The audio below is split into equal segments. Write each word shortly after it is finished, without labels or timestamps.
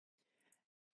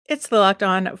It's the Locked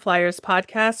On Flyers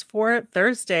podcast for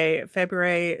Thursday,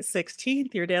 February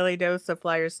 16th, your daily dose of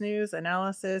Flyers news,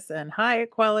 analysis, and high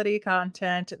quality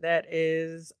content that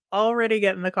is already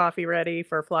getting the coffee ready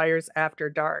for Flyers After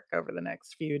Dark over the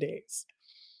next few days.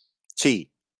 Tea,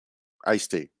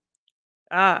 iced tea.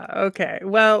 Okay.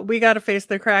 Well, we got to face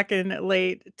the Kraken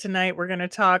late tonight. We're going to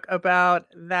talk about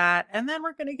that. And then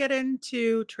we're going to get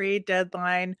into trade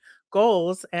deadline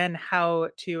goals and how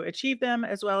to achieve them,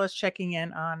 as well as checking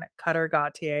in on Cutter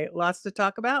Gauthier. Lots to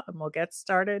talk about, and we'll get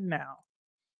started now.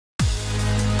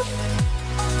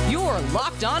 You're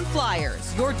Locked On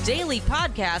Flyers, your daily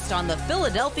podcast on the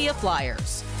Philadelphia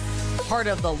Flyers. Part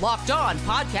of the Locked On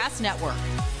Podcast Network,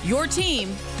 your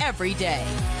team every day.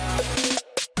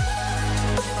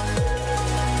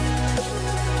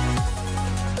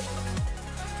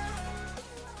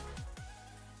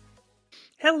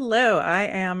 Hello, I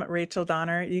am Rachel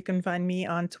Donner. You can find me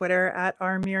on Twitter at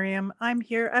rmiriam. I'm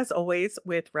here as always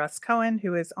with Russ Cohen,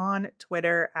 who is on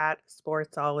Twitter at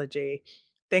Sportsology.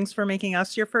 Thanks for making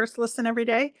us your first listen every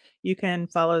day. You can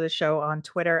follow the show on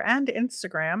Twitter and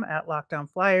Instagram at Locked On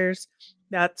Flyers.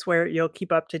 That's where you'll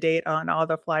keep up to date on all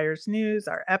the Flyers news,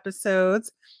 our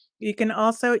episodes. You can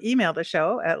also email the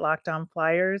show at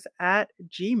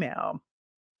lockedonflyers@gmail.com.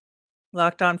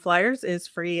 Locked On Flyers is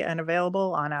free and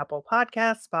available on Apple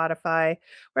Podcasts, Spotify,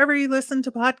 wherever you listen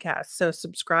to podcasts. So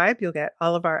subscribe. You'll get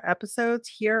all of our episodes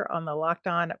here on the Locked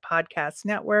On Podcast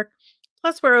Network.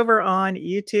 Plus, we're over on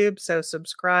YouTube, so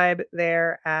subscribe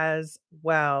there as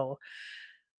well.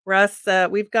 Russ,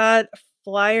 we've got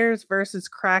Flyers versus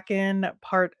Kraken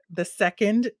part the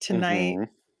second tonight.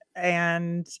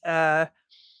 And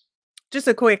just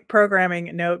a quick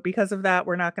programming note, because of that,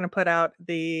 we're not going to put out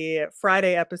the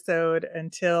Friday episode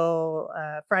until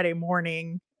Friday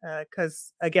morning,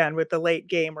 because again, with the late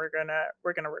game, we're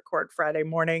gonna record Friday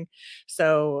morning.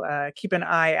 So keep an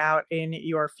eye out in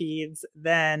your feeds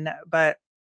then. But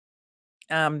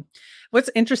what's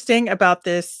interesting about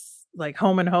this, like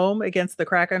home and home against the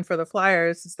Kraken for the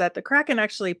Flyers, is that the Kraken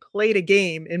actually played a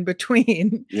game in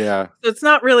between. Yeah. So it's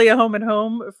not really a home and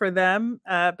home for them,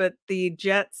 but the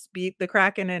Jets beat the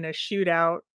Kraken in a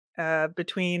shootout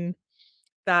between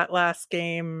that last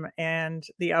game and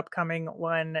the upcoming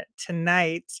one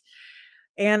tonight.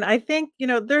 And I think,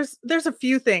 there's a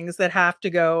few things that have to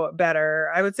go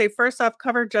better. I would say first off,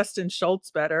 cover Justin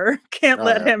Schultz better. Can't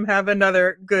let him have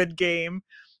another good game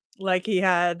like he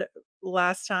had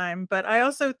last time. But I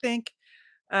also think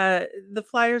the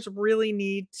Flyers really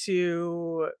need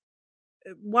to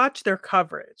watch their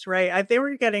coverage, right? They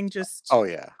were getting just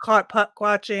caught puck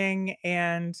watching,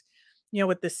 and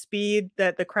with the speed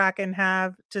that the Kraken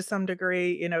have to some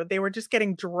degree, they were just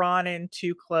getting drawn in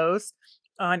too close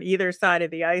on either side of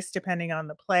the ice, depending on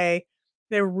the play.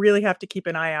 They really have to keep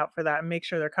an eye out for that and make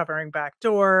sure they're covering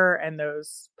backdoor and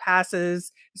those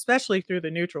passes, especially through the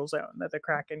neutral zone, that the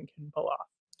Kraken can pull off.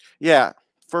 Yeah.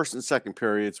 First and second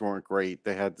periods weren't great.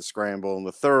 They had the scramble in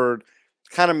the third,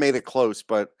 kind of made it close,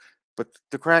 but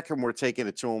the Kraken were taking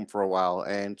it to them for a while.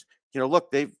 And look,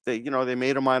 they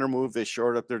made a minor move. They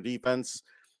shored up their defense.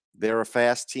 They're a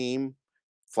fast team.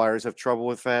 Flyers have trouble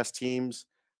with fast teams.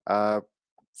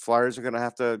 Flyers are going to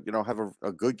have to have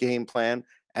a good game plan,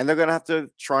 and they're going to have to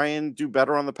try and do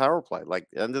better on the power play. Like,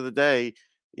 at the end of the day,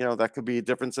 that could be a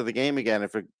difference of the game again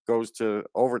if it goes to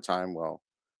overtime. Well,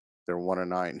 they're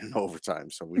 1-9 in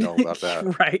overtime, so we know about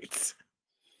that. Right.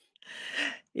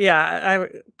 Yeah,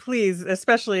 please,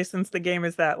 especially since the game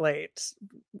is that late,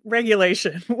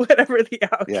 regulation, whatever the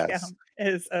outcome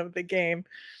is of the game.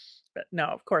 But no,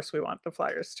 of course we want the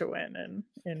Flyers to win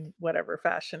in whatever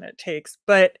fashion it takes.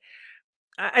 But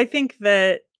I think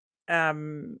that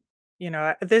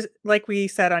this, like we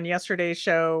said on yesterday's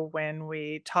show when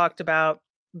we talked about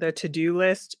the to-do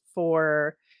list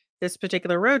for this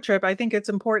particular road trip, I think it's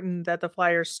important that the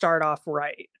Flyers start off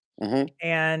right.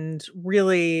 And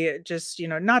really just,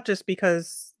 not just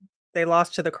because they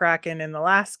lost to the Kraken in the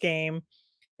last game,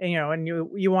 and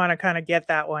you want to kind of get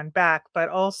that one back, but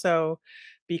also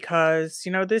because,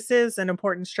 this is an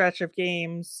important stretch of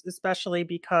games, especially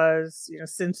because,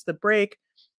 since the break,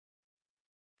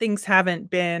 things haven't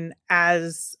been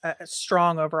as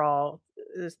strong overall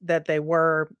that they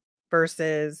were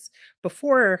versus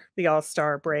before the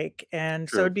All-Star break. And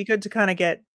so it'd be good to kind of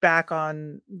get back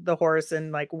on the horse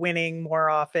and like winning more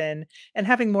often and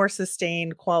having more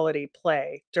sustained quality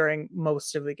play during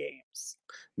most of the games.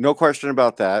 No question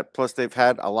about that. Plus, they've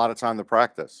had a lot of time to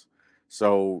practice.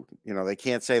 So, they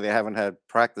can't say they haven't had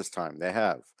practice time. They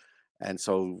have. And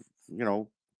so,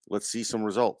 let's see some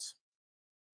results.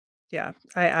 Yeah,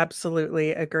 I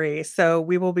absolutely agree. So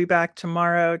we will be back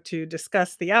tomorrow to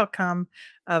discuss the outcome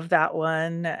of that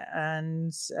one,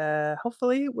 and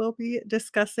hopefully we'll be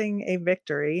discussing a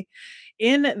victory.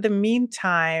 In the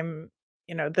meantime,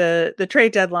 the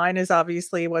trade deadline is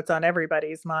obviously what's on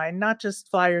everybody's mind, not just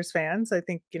Flyers fans. I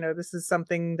think this is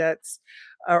something that's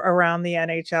around the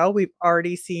NHL. We've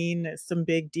already seen some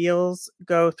big deals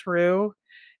go through,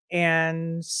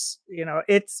 and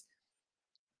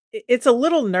it's a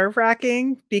little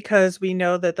nerve-wracking because we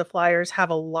know that the Flyers have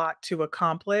a lot to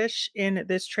accomplish in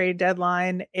this trade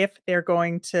deadline if they're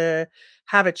going to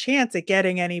have a chance at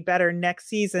getting any better next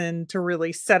season to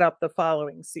really set up the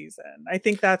following season. I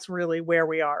think that's really where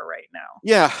we are right now.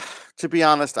 Yeah, to be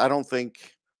honest, I don't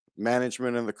think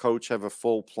management and the coach have a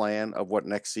full plan of what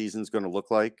next season's going to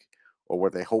look like or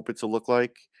what they hope it to look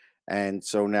like. And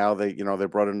so now they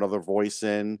brought another voice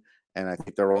in, and I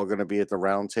think they're all going to be at the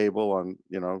round table on,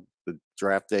 the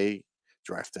draft day,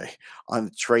 on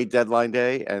the trade deadline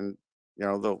day, and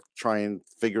they'll try and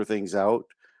figure things out.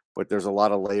 But there's a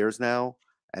lot of layers now,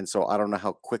 and so I don't know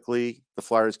how quickly the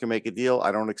Flyers can make a deal.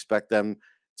 I don't expect them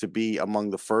to be among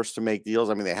the first to make deals.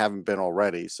 I mean, they haven't been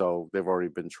already, so they've already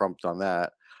been trumped on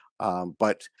that.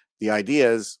 But the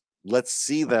idea is, let's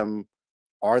see them.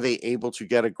 Are they able to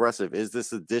get aggressive? Is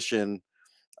this addition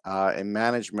and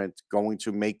management going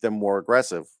to make them more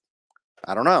aggressive?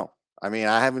 I don't know. I mean,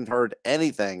 I haven't heard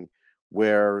anything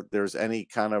where there's any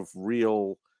kind of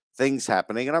real things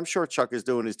happening. And I'm sure Chuck is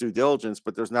doing his due diligence,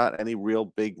 but there's not any real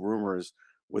big rumors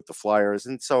with the Flyers.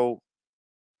 And so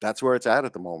that's where it's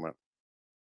at the moment.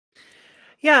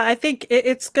 Yeah, I think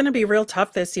it's going to be real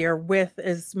tough this year with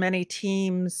as many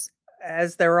teams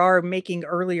as there are making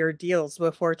earlier deals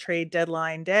before trade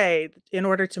deadline day in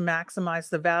order to maximize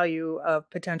the value of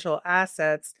potential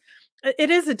assets.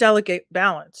 It is a delicate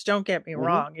balance, don't get me Hmm.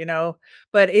 wrong,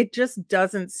 but it just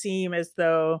doesn't seem as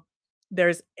though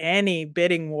there's any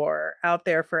bidding war out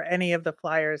there for any of the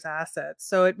Flyers assets.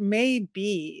 So it may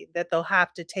be that they'll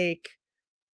have to take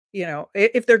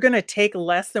if they're gonna take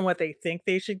less than what they think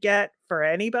they should get for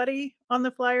anybody on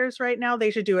the Flyers right now,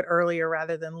 they should do it earlier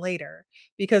rather than later,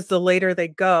 because the later they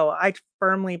go, I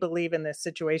firmly believe in this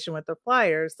situation with the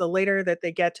Flyers, the later that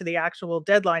they get to the actual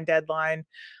deadline,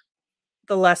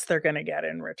 the less they're gonna get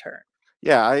in return.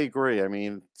 Yeah, I agree. I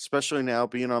mean, especially now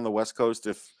being on the West Coast,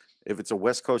 if it's a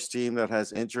West Coast team that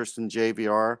has interest in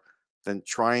JVR, then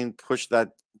try and push that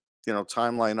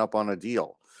timeline up on a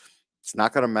deal. It's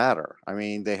not going to matter. I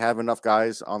mean, they have enough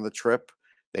guys on the trip.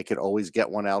 They could always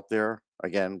get one out there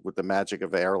again with the magic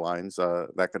of airlines.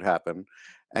 That could happen,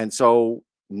 and so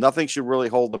nothing should really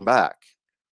hold them back.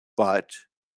 But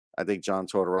I think John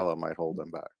Tortorella might hold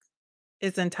them back.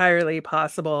 It's entirely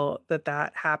possible that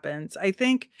that happens. I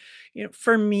think,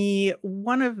 for me,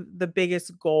 one of the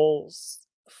biggest goals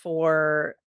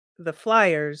for the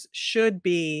Flyers should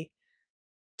be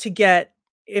to get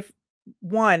if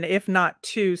one, if not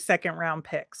 2 second round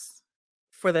picks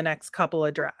for the next couple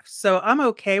of drafts. So I'm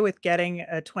okay with getting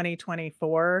a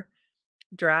 2024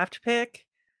 draft pick,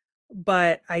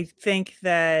 but I think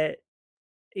that,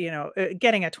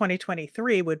 getting a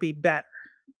 2023 would be better,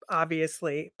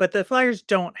 obviously. But the Flyers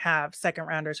don't have second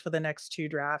rounders for the next 2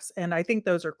 drafts, and I think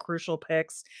those are crucial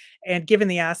picks. And given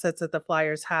the assets that the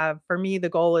Flyers have, for me, the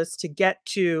goal is to get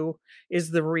to is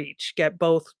the reach, get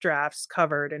both drafts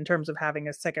covered in terms of having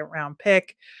a second round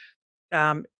pick.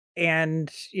 Um, and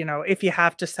if you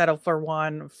have to settle for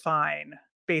one, fine,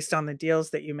 based on the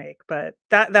deals that you make. But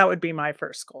that would be my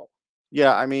first goal.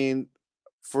 Yeah, I mean,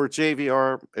 for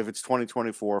JVR, if it's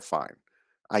 2024, fine.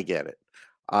 I get it.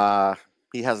 Uh,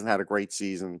 he hasn't had a great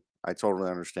season. I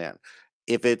totally understand.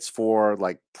 If it's for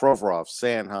like Provorov,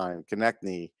 Sanheim,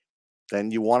 Konechny,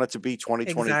 then you want it to be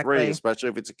 2023, Exactly. especially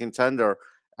if it's a contender.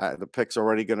 The pick's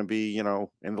already going to be, in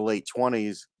the late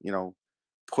 20s,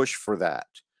 push for that.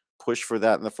 Push for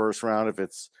that in the first round. If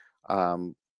it's,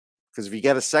 because if you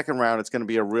get a second round, it's going to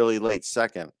be a really late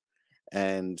second.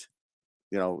 And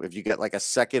if you get like a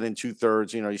second and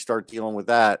 2/3, you start dealing with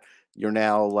that. You're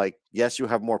now like, yes, you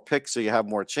have more picks, so you have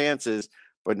more chances,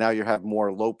 but now you have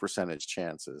more low percentage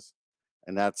chances,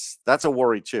 and that's a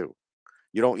worry too.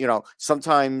 You don't,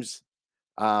 sometimes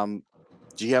um,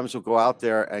 GMs will go out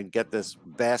there and get this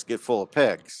basket full of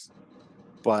picks,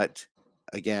 but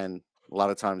again, a lot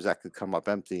of times that could come up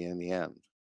empty in the end.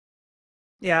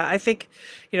 Yeah, I think,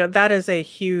 that is a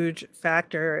huge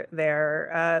factor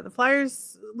there. The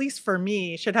Flyers, at least for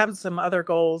me, should have some other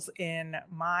goals in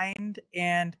mind.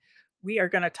 And we are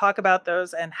going to talk about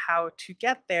those and how to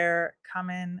get there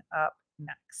coming up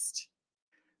next.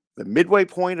 The midway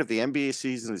point of the NBA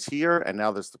season is here, and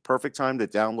now there's the perfect time to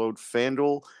download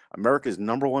FanDuel, America's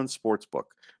 #1 sports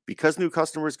book. Because new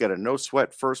customers get a no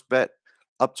sweat first bet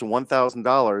up to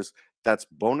 $1,000, that's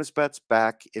bonus bets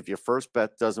back if your first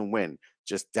bet doesn't win.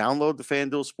 Just download the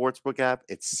FanDuel Sportsbook app.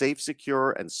 It's safe,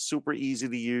 secure, and super easy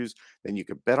to use. Then you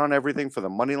can bet on everything from the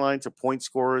money line to point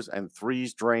scorers and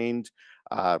threes drained.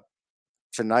 Uh,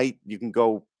 Tonight, you can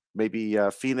go maybe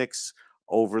Phoenix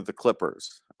over the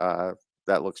Clippers.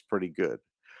 That looks pretty good.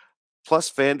 Plus,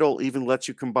 FanDuel even lets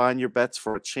you combine your bets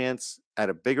for a chance at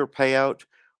a bigger payout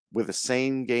with a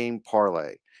same game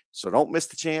parlay. So don't miss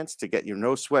the chance to get your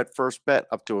no sweat first bet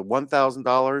up to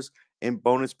 $1,000 in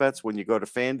bonus bets when you go to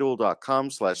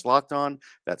fanduel.com/lockedon.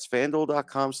 That's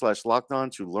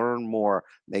fanduel.com/lockedon to learn more.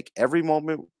 Make every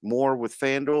moment more with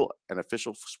FanDuel, an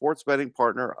official sports betting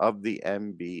partner of the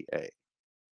NBA.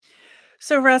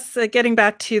 So, Russ, getting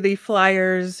back to the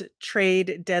Flyers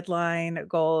trade deadline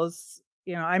goals,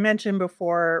 I mentioned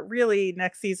before, really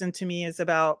next season to me is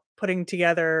about putting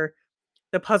together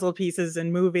the puzzle pieces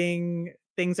and moving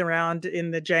things around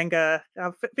in the Jenga.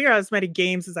 I'll figure out as many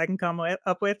games as I can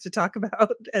up with to talk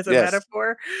about as a Yes,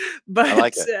 metaphor. I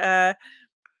like But it.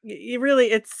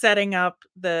 it's setting up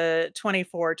the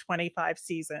 24-25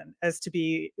 season as to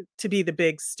be the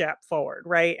big step forward,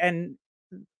 right? And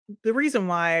the reason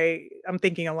why I'm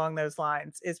thinking along those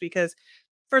lines is because,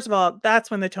 first of all, that's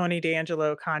when the Tony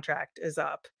DeAngelo contract is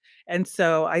up. And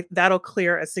so that'll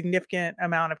clear a significant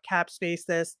amount of cap space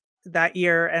that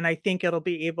year. And I think it'll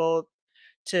be able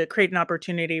to create an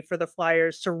opportunity for the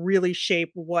Flyers to really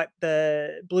shape what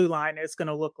the blue line is going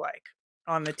to look like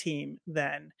on the team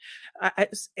then.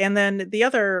 And then the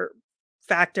other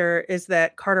factor is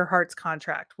that Carter Hart's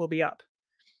contract will be up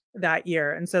that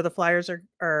year. And so the Flyers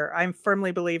are I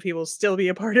firmly believe he will still be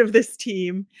a part of this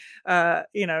team.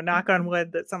 Knock on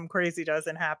wood that something crazy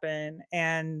doesn't happen.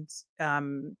 And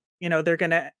they're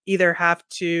gonna either have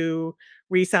to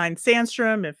re-sign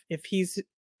Sandstrom if he's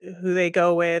who they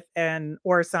go with,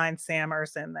 or sign Sam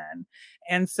Ersson then.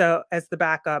 And so as the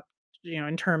backup,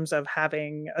 in terms of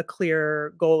having a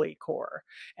clear goalie core.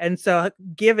 And so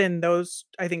given those,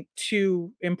 I think,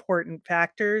 two important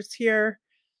factors here,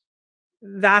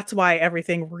 that's why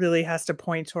everything really has to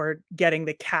point toward getting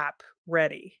the cap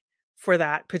ready for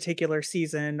that particular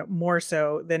season, more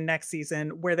so than next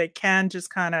season, where they can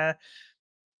just kind of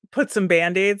put some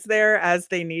band-aids there as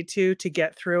they need to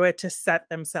get through it, to set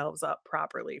themselves up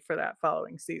properly for that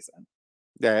following season.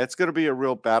 Yeah, it's going to be a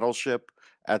real battleship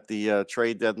at the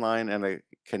trade deadline and a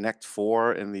Connect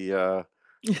Four in the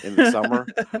summer.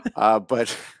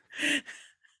 But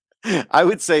I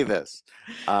would say this.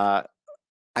 I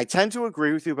tend to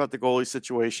agree with you about the goalie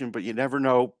situation, but you never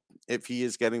know if he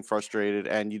is getting frustrated,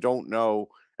 and you don't know,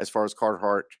 as far as Carter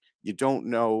Hart, you don't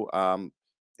know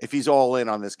if he's all in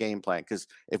on this game plan. Because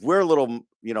if we're a little,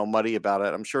 muddy about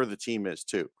it, I'm sure the team is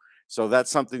too. So that's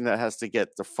something that has to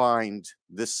get defined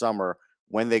this summer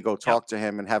when they go Yep, talk to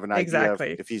him and have an idea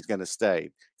exactly. if he's going to stay,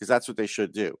 because that's what they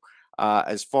should do.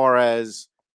 As far as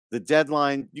the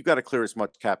deadline, you got to clear as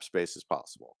much cap space as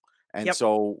possible. And Yep.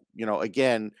 so,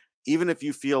 again, even if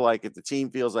you feel like, if the team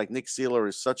feels like Nick Seeler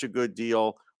is such a good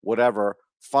deal, whatever,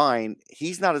 fine.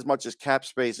 He's not as much as cap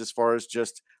space, as far as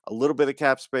just a little bit of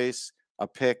cap space, a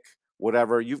pick,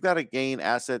 whatever. You've got to gain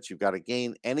assets. You've got to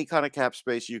gain any kind of cap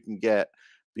space you can get,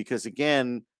 because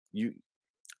again,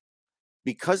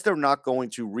 because they're not going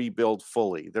to rebuild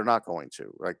fully. They're not going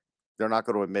to, like, they're not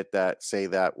going to admit that, say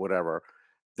that, whatever.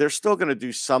 They're still going to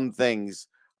do some things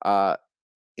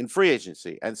in free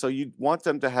agency. And so you want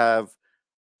them to have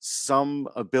some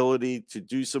ability to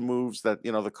do some moves that,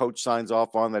 the coach signs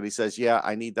off on, that he says, yeah,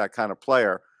 I need that kind of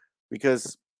player,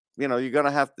 because, you're going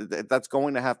to have to, that's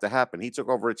going to have to happen. He took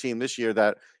over a team this year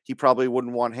that he probably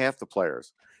wouldn't want half the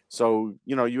players. So,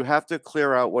 you have to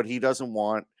clear out what he doesn't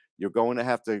want. You're going to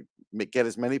have to get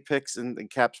as many picks in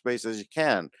cap space as you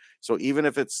can. So even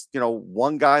if it's,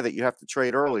 one guy that you have to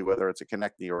trade early, whether it's a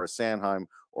Konechny or a Sanheim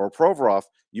or a Provorov,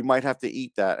 you might have to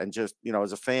eat that and just,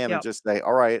 as a fan, and Yep. just say,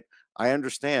 all right, I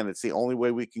understand. It's the only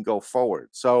way we can go forward.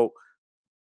 So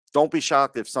don't be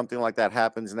shocked if something like that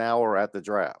happens now or at the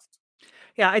draft.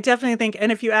 Yeah, I definitely think,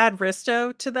 and if you add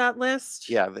Risto to that list,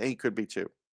 Yeah, he could be too.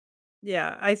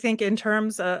 yeah, I think in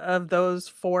terms of those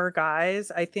four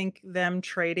guys, I think them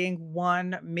trading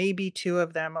one, maybe two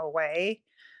of them away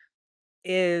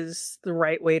is the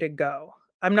right way to go.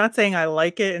 I'm not saying I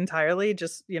like it entirely,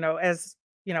 just, as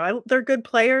they're good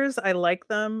players. I like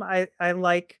them. I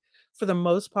like, for the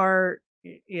most part,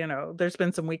 there's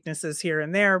been some weaknesses here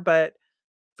and there, but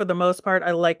for the most part,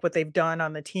 I like what they've done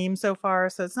on the team so far.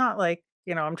 So it's not like,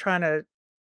 I'm trying to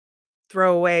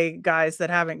throw away guys that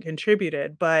haven't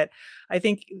contributed, but I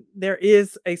think there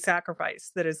is a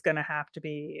sacrifice that is gonna have to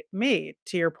be made,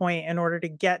 to your point, in order to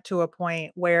get to a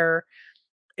point where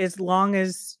as long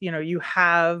as, you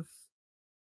have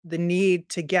the need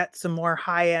to get some more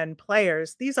high-end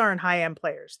players, these aren't high-end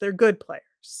players, they're good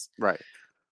players. Right.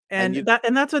 And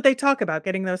And that's what they talk about,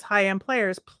 getting those high-end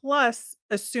players, plus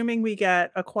assuming we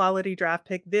get a quality draft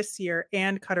pick this year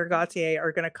and Cutter Gauthier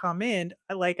are gonna come in,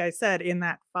 like I said, in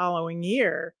that following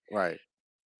year, right.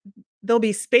 there'll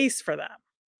be space for them.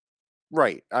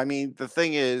 Right. I mean, the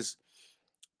thing is,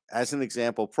 as an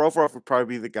example, Provorov would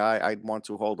probably be the guy I'd want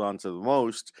to hold on to the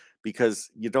most because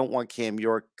you don't want Cam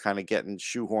York kind of getting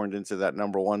shoehorned into that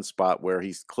number one spot where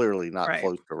he's clearly not Right.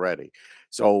 close to ready.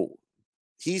 So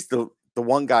he's the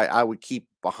one guy I would keep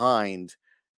behind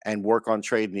and work on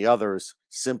trading the others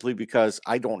simply because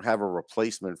I don't have a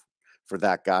replacement for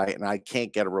that guy and I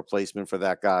can't get a replacement for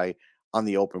that guy on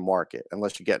the open market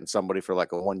unless you're getting somebody for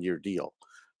like a 1-year deal.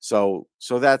 So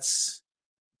that's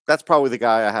probably the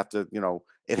guy I have to,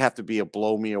 it'd have to be a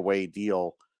blow me away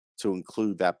deal to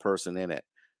include that person in it.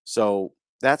 So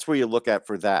that's where you look at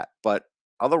for that. But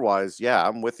otherwise, yeah,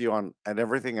 I'm with you on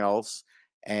everything else.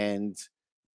 And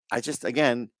I just,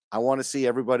 again, I want to see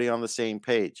everybody on the same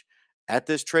page. At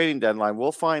this trading deadline,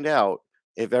 we'll find out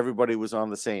if everybody was on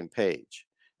the same page.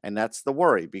 And that's the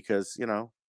worry because,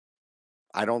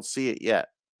 I don't see it yet.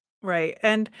 Right.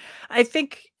 And I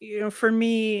think, for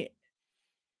me,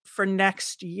 for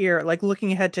next year, like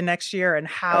looking ahead to next year and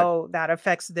Right. how that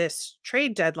affects this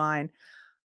trade deadline,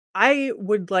 I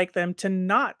would like them to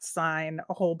not sign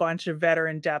a whole bunch of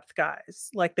veteran depth guys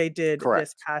like they did this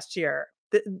Correct. past year.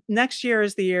 Next year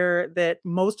is the year that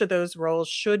most of those roles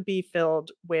should be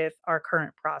filled with our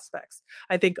current prospects.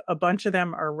 I think a bunch of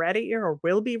them are ready or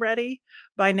will be ready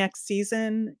by next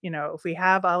season. If we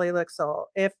have Ali Lixel,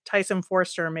 if Tyson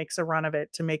Forster makes a run of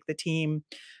it to make the team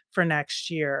for next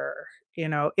year,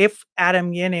 if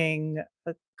Adam Yinning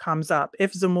comes up,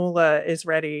 if Zamula is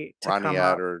ready to Ronnie come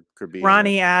up, Adder could be in there.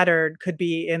 Ronnie Adder could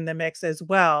be in the mix as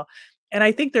well. And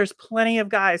I think there's plenty of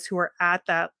guys who are at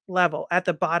that level, at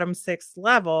the bottom 6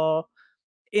 level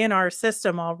in our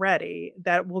system already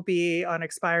that will be on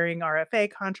expiring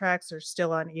RFA contracts or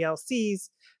still on ELCs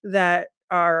that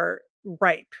are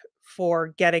ripe for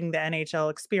getting the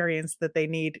NHL experience that they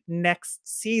need next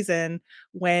season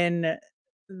when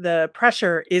the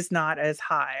pressure is not as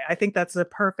high. I think that's a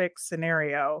perfect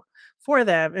scenario for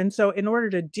them. And so in order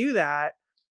to do that,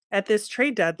 at this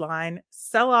trade deadline,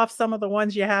 sell off some of the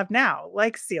ones you have now,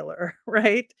 like Sealer,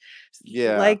 right?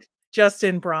 Yeah. Like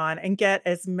Justin Braun, and get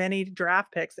as many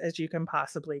draft picks as you can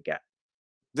possibly get.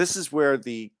 This is where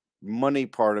the money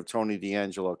part of Tony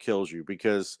DeAngelo kills you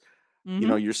because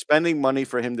Mhm. you're spending money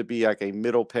for him to be like a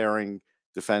middle pairing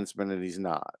defenseman, and he's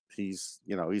not. He's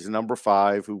a number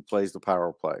 5 who plays the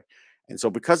power play. And so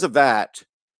because of that,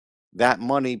 that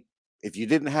money, if you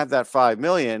didn't have that 5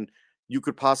 million, you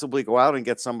could possibly go out and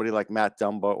get somebody like Matt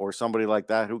Dumba or somebody like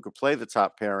that who could play the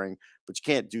top pairing, but you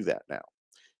can't do that now.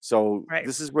 So Right.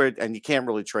 this is where, and you can't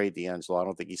really trade D'Angelo. I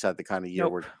don't think he's had the kind of year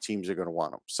Nope. where teams are going to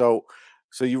want him. So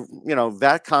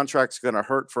that contract's going to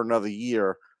hurt for another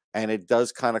year, and it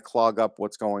does kind of clog up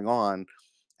what's going on.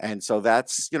 And so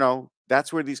that's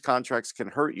where these contracts can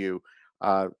hurt you.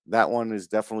 That one is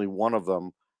definitely one of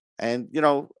them. And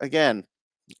again,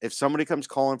 if somebody comes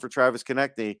calling for Travis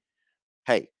Konechny,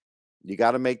 hey, you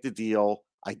got to make the deal.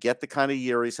 I get the kind of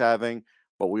year he's having,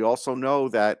 but we also know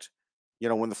that,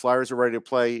 when the Flyers are ready to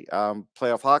play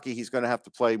playoff hockey, he's going to have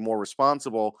to play more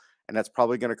responsible, and that's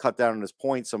probably going to cut down on his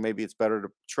points. So maybe it's better to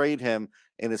trade him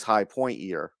in his high point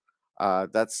year.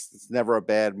 It's never a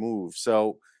bad move.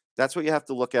 So that's what you have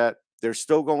to look at. There's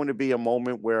still going to be a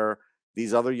moment where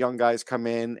these other young guys come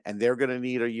in and they're going to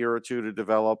need a year or two to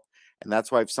develop. And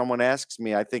that's why if someone asks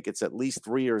me, I think it's at least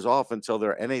 3 years off until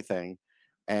they're anything.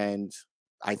 And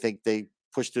I think they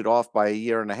pushed it off by a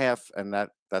year and a half, and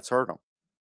that's hurt them.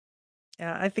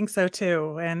 Yeah, I think so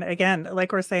too. And again,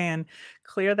 like we're saying,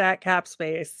 clear that cap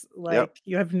space. Yep. Like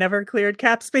you have never cleared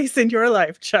cap space in your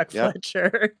life, Chuck Yep.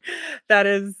 Fletcher. That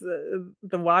is the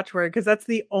watchword because that's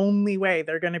the only way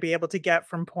they're going to be able to get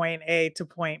from point A to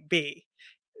point B,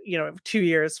 2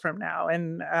 years from now.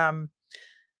 And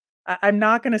I'm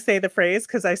not going to say the phrase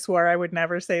because I swore I would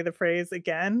never say the phrase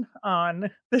again on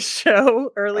the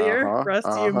show earlier. Uh-huh. Russ,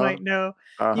 you Uh-huh. might know,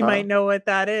 Uh-huh. what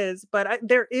that is, but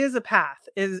there is a path.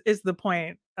 Is the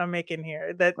point I'm making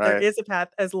here? That there Right. is a path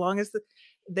as long as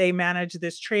they manage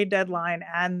this trade deadline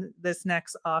and this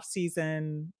next off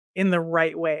season in the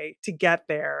right way to get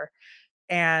there.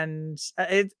 And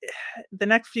the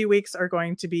next few weeks are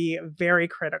going to be very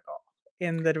critical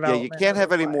in the Yeah, you development can't of the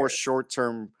have any more Flyers.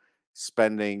 short-term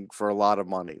spending for a lot of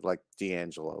money like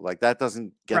D'Angelo. Like that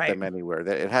doesn't get Right. them anywhere.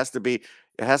 That it has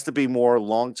to be more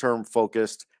long-term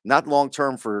focused, not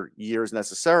long-term for years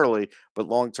necessarily, but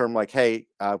long-term like, hey,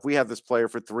 if we have this player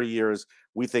for 3 years,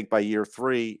 we think by year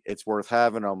three it's worth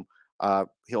having him.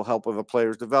 He'll help with the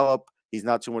players develop. He's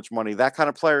not too much money. That kind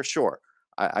of player, sure,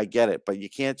 I get it, but you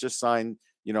can't just sign,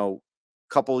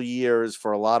 couple years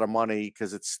for a lot of money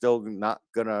because it's still not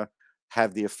gonna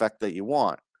have the effect that you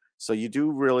want. So you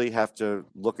do really have to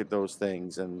look at those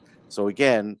things. And so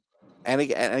again, and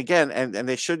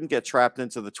they shouldn't get trapped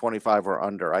into the 25 or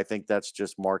under. I think that's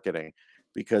just marketing,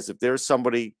 because if there's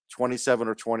somebody 27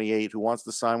 or 28 who wants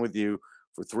to sign with you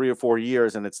for 3 or 4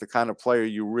 years and it's the kind of player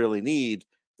you really need,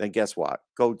 then guess what?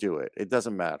 Go do it. It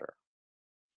doesn't matter.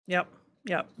 Yep.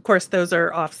 Yep. Of course, those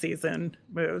are off-season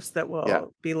moves that Yeah.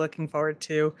 we'll be looking forward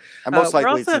to. And most We're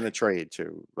likely it's also in a trade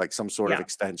too, like some sort of yeah,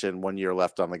 extension, 1 year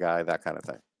left on the guy, that kind of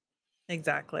thing.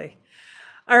 exactly.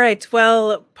 All right.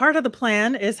 Well, part of the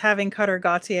plan is having Cutter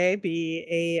Gauthier be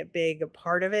a big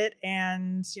part of it.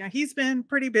 And, he's been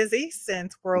pretty busy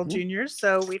since World Mhm. Juniors.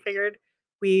 So we figured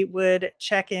we would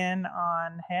check in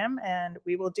on him, and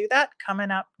we will do that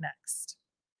coming up next.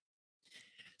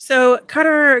 So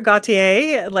Cutter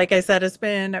Gauthier, like I said, has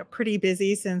been pretty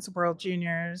busy since World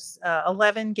Juniors.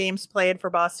 11 games played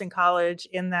for Boston College.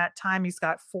 In that time, he's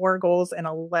got 4 goals and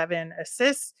 11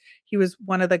 assists. He was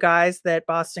one of the guys that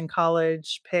Boston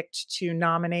College picked to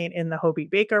nominate in the Hobie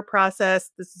Baker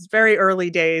process. This is very early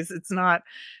days. It's not,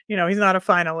 he's not a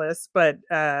finalist, but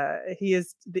he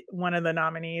is one of the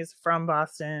nominees from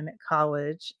Boston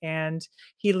College. And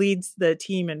he leads the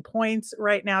team in points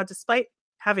right now, despite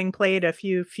having played a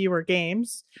few fewer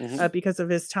games Mhm. because of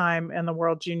his time in the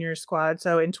World Junior squad.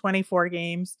 So in 24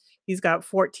 games, he's got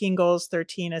 14 goals,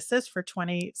 13 assists for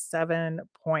 27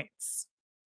 points.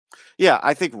 Yeah,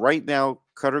 I think right now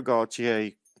Cutter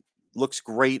Gauthier looks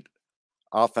great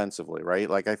offensively, right?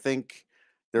 Like I think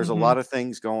there's a Hmm. lot of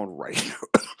things going right.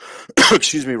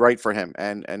 Excuse me, right for him,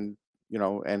 and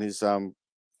his and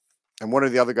one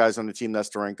of the other guys on the team,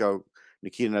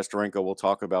 Nikita Nestorenko, we'll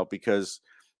talk about, because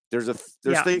there's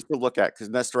Yeah, things to look at, because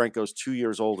Nestorenko is 2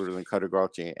 years older than Cutter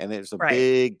Gauthier, and there's a right.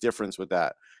 big difference with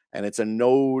that, and it's a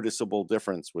noticeable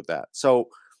difference with that. So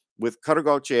with Cutter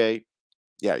Gauthier,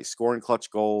 yeah, he's scoring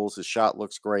clutch goals. His shot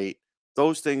looks great.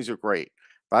 Those things are great.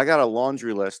 But I got a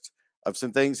laundry list of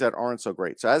some things that aren't so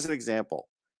great. So, as an example,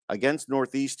 against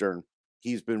Northeastern,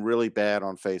 he's been really bad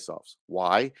on faceoffs.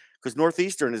 Why? Because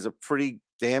Northeastern is a pretty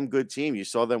damn good team. You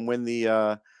saw them win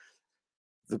the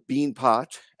Bean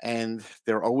Pot, and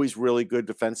they're always really good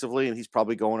defensively. And he's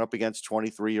probably going up against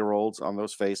 23-year-olds on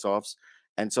those faceoffs.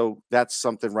 And so that's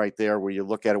something right there where you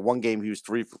look at it. One game he was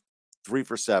 3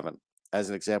 for 7 as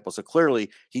an example. So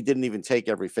clearly he didn't even take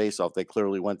every faceoff. They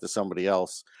clearly went to somebody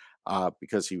else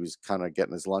because he was kind of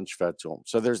getting his lunch fed to him.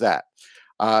 So there's that.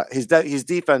 His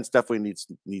defense definitely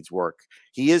needs work.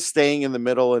 He is staying in the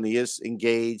middle and he is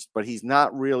engaged, but he's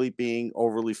not really being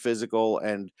overly physical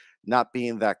and not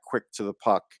being that quick to the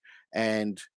puck.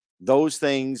 And those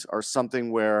things are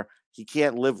something where he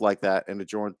can't live like that in a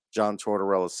John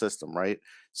Tortorella system, right?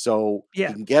 So he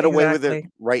Yeah, can get away with it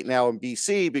exactly. right now in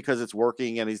BC because it's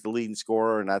working and he's the leading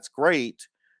scorer, and that's great.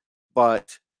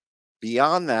 But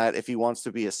beyond that, if he wants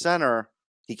to be a center,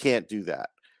 he can't do that.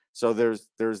 So there's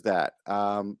that.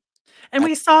 And At,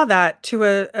 we saw that to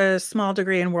a small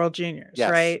degree in World Juniors,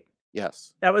 yes, right?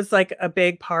 yes. That was like a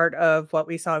big part of what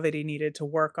we saw that he needed to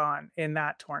work on in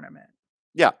that tournament.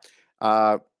 Yeah.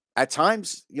 Uh, at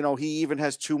times, he even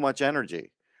has too much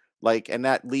energy, and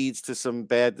that leads to some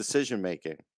bad decision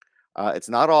making. It's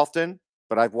not often,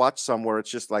 but I've watched some where it's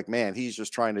just like, man, he's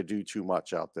just trying to do too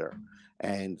much out there,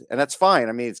 and that's fine.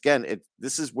 I mean, it's again,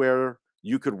 this is where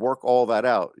you could work all that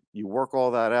out. You work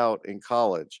all that out in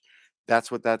college. That's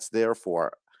what that's there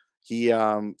for. He,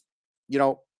 you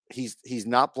know, he's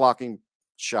not blocking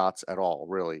shots at all,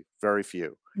 really, very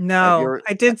few. If No, you're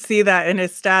I did see that in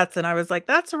his stats, and I was like,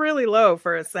 "That's really low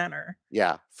for a center."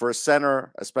 Yeah, for a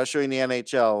center, especially in the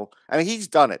NHL. I mean, he's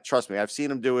done it. Trust me, I've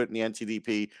seen him do it in the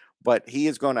NTDP, but he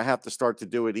is going to have to start to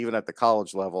do it even at the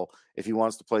college level if he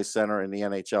wants to play center in the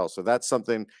NHL. So that's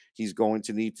something he's going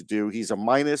to need to do. He's a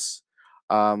minus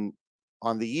um,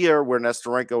 on the year, where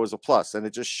Nestorenko is a plus, and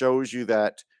it just shows you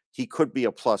that he could be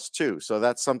a plus too. So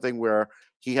that's something where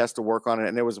he has to work on it.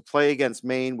 And there was a play against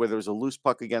Maine where there was a loose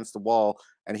puck against the wall,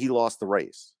 and he lost the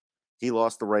race. He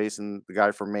lost the race, and the guy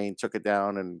from Maine took it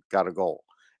down and got a goal.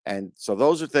 And so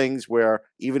those are things where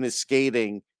even his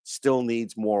skating still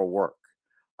needs more work.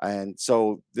 And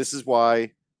so this is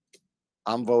why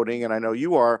I'm voting, and I know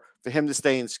you are, for him to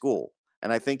stay in school.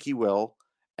 And I think he will.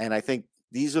 And I think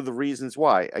these are the reasons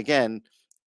why. Again,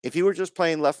 If you were just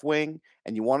playing left wing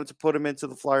and you wanted to put him into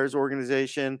the Flyers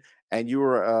organization and you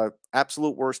were a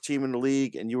absolute worst team in the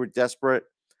league and you were desperate,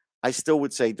 I still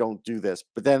would say don't do this.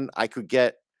 But then I could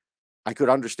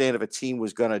understand if a team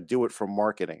was going to do it for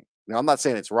marketing. Now, I'm not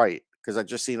saying it's right because I've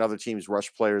just seen other teams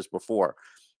rush players before,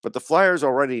 but the Flyers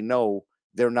already know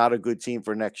they're not a good team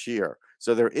for next year.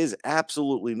 So there is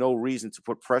absolutely no reason to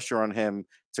put pressure on him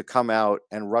to come out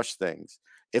and rush things.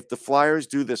 If the Flyers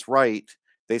do this right,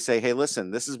 they say, hey,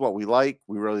 listen, this is what we like.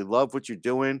 We really love what you're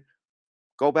doing.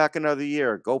 Go back another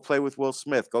year. Go play with Will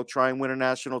Smith. Go try and win a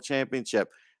national championship.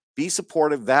 Be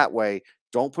supportive that way.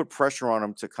 Don't put pressure on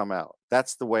him to come out.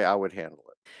 That's the way I would handle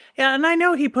it. Yeah, and I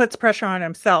know he puts pressure on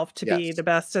himself to be Yes. the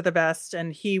best of the best,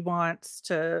 and he wants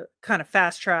to kind of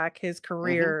fast track his Hmm.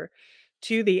 career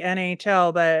to the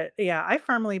NHL. But yeah, I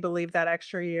firmly believe that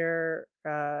extra year,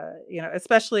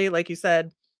 especially like you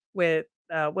said, with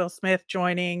Will Smith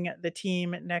joining the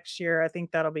team next year, I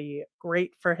think that'll be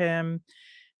great for him.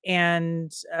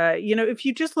 And if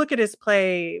you just look at his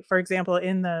play, for example,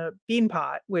 in the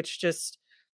Beanpot, which just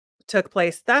took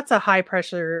place, that's a high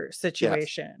pressure Yes.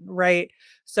 situation, right?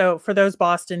 So for those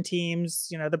Boston teams,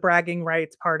 the bragging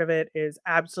rights part of it is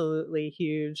absolutely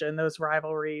huge, and those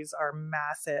rivalries are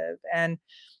massive. And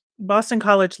Boston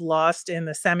College lost in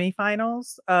the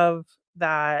semifinals of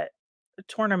that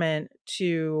tournament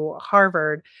to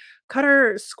Harvard.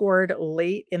 Cutter scored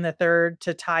late in the third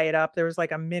to tie it up. There was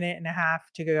like a minute and a half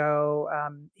to go.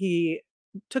 He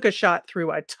took a shot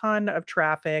through a ton of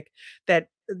traffic that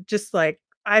just like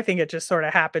I think it just sort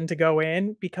of happened to go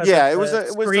in because of Yeah, it was the a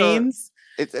it was a screens.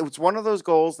 it was one of those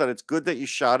goals that it's good that you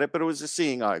shot it, but it was a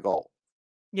seeing eye goal.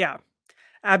 Yeah.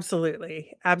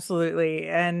 Absolutely, absolutely,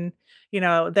 and,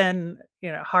 then,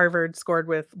 Harvard scored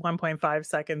with 1.5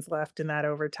 seconds left in that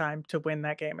overtime to win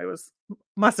that game. It was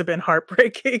must have been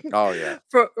heartbreaking Oh yeah.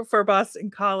 for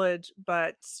Boston College,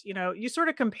 but, you sort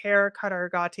of compare Cutter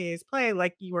Gauthier's play,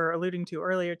 like you were alluding to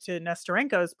earlier, to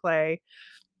Nesterenko's play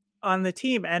on the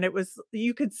team, and it was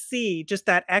you could see just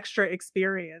that extra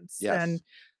experience, and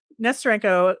Yes.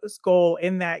 Nesterenko's goal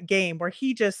in that game where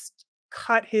he just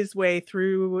cut his way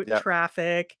through Yep.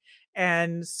 traffic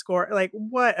and score like,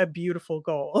 what a beautiful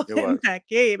goal It in was. that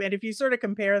game, and if you sort of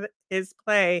compare his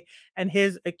play and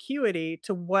his acuity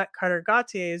to what Cutter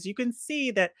Gauthier is, you can see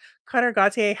that Cutter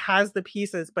Gauthier has the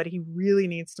pieces, but he really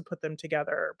needs to put them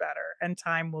together better, and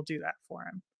time will do that for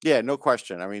him. Yeah, no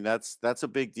question. I mean, that's a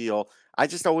big deal. I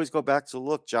just always go back to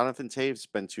look, Jonathan Taves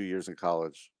spent 2 years in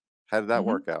college. How did that Mhm.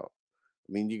 work out?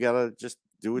 I mean, you gotta just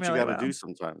do what you Really gotta do well.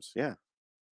 sometimes. Yeah.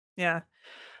 Yeah.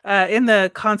 In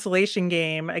the consolation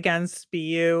game against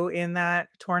BU in that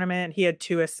tournament, he had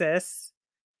 2 assists.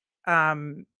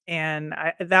 And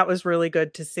that was really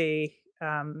good to see.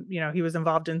 He was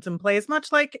involved in some plays,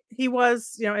 much like he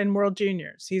was, in World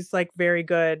Juniors. He's like very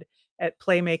good at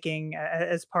playmaking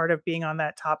as part of being on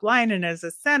that top line. And as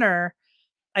a center,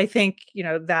 I think,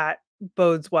 that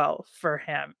bodes well for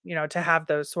him, to have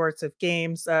those sorts of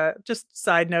games. Just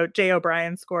side note, Jay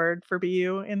O'Brien scored for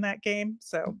BU in that game.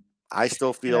 So, I still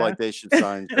you feel know, like they should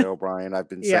sign Jay O'Brien. I've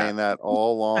been yeah, saying that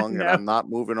all I along, and know. I'm not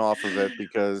moving off of it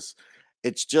because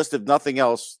it's just if nothing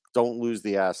else, don't lose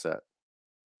the asset.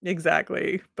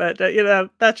 Exactly. But,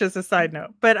 that's just a side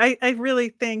note. But I really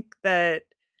think that,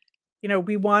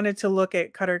 we wanted to look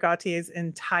at Cutter Gauthier's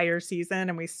entire season,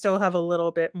 and we still have a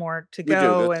little bit more to We do.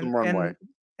 go, There's and some runway.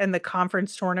 and the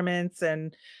conference tournaments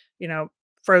and, you know,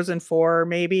 Frozen Four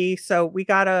maybe. So we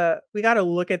gotta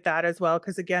look at that as well,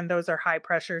 because again, those are high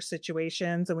pressure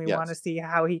situations, and we want to Yes. see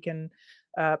how he can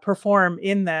perform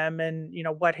in them, and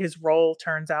what his role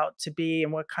turns out to be,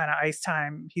 and what kind of ice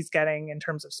time he's getting in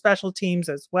terms of special teams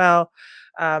as well.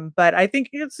 But I think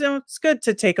it's good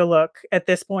to take a look at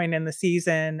this point in the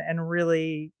season and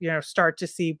really start to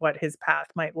see what his path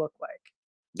might look like.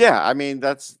 Yeah, I mean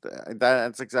that's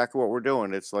exactly what we're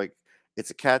doing. It's like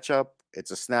it's a catch up,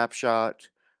 it's a snapshot,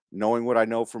 knowing what I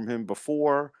know from him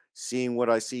before, seeing what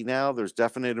I see now. There's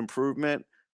definite improvement,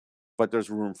 but there's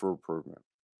room for improvement.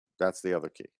 That's the other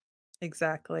key.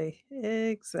 Exactly.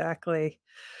 Exactly.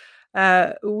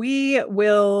 We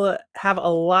will have a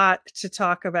lot to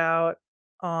talk about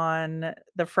on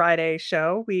the Friday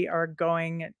show. We are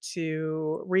going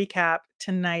to recap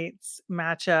tonight's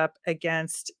matchup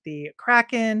against the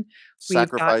Kraken. We've got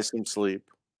Sacrifice some sleep.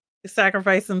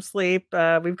 sacrifice some sleep.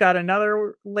 We've got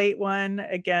another late one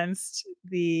against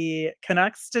the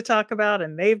Canucks to talk about,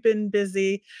 and they've been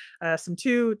busy. Some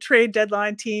two trade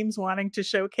deadline teams wanting to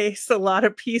showcase a lot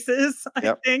of pieces, I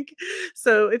Yep. think.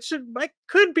 So it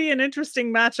could be an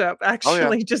interesting matchup, Oh yeah.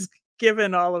 actually, just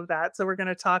given all of that. So we're going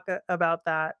to talk about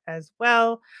that as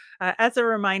well. As a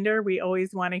reminder, we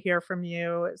always want to hear from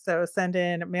you. So send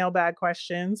in mailbag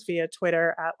questions via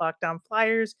Twitter at Locked On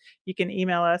Flyers. You can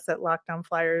email us at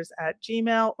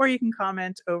lockedonflyers@gmail, or you can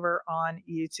comment over on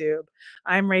YouTube.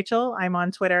 I'm Rachel. I'm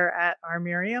on Twitter at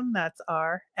rmiriam. That's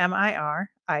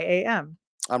RMIRIAM.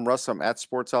 I'm Russ. I'm at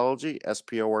Sportsology,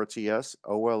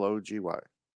 SPORTSOLOGY.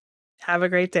 Have a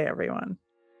great day, everyone.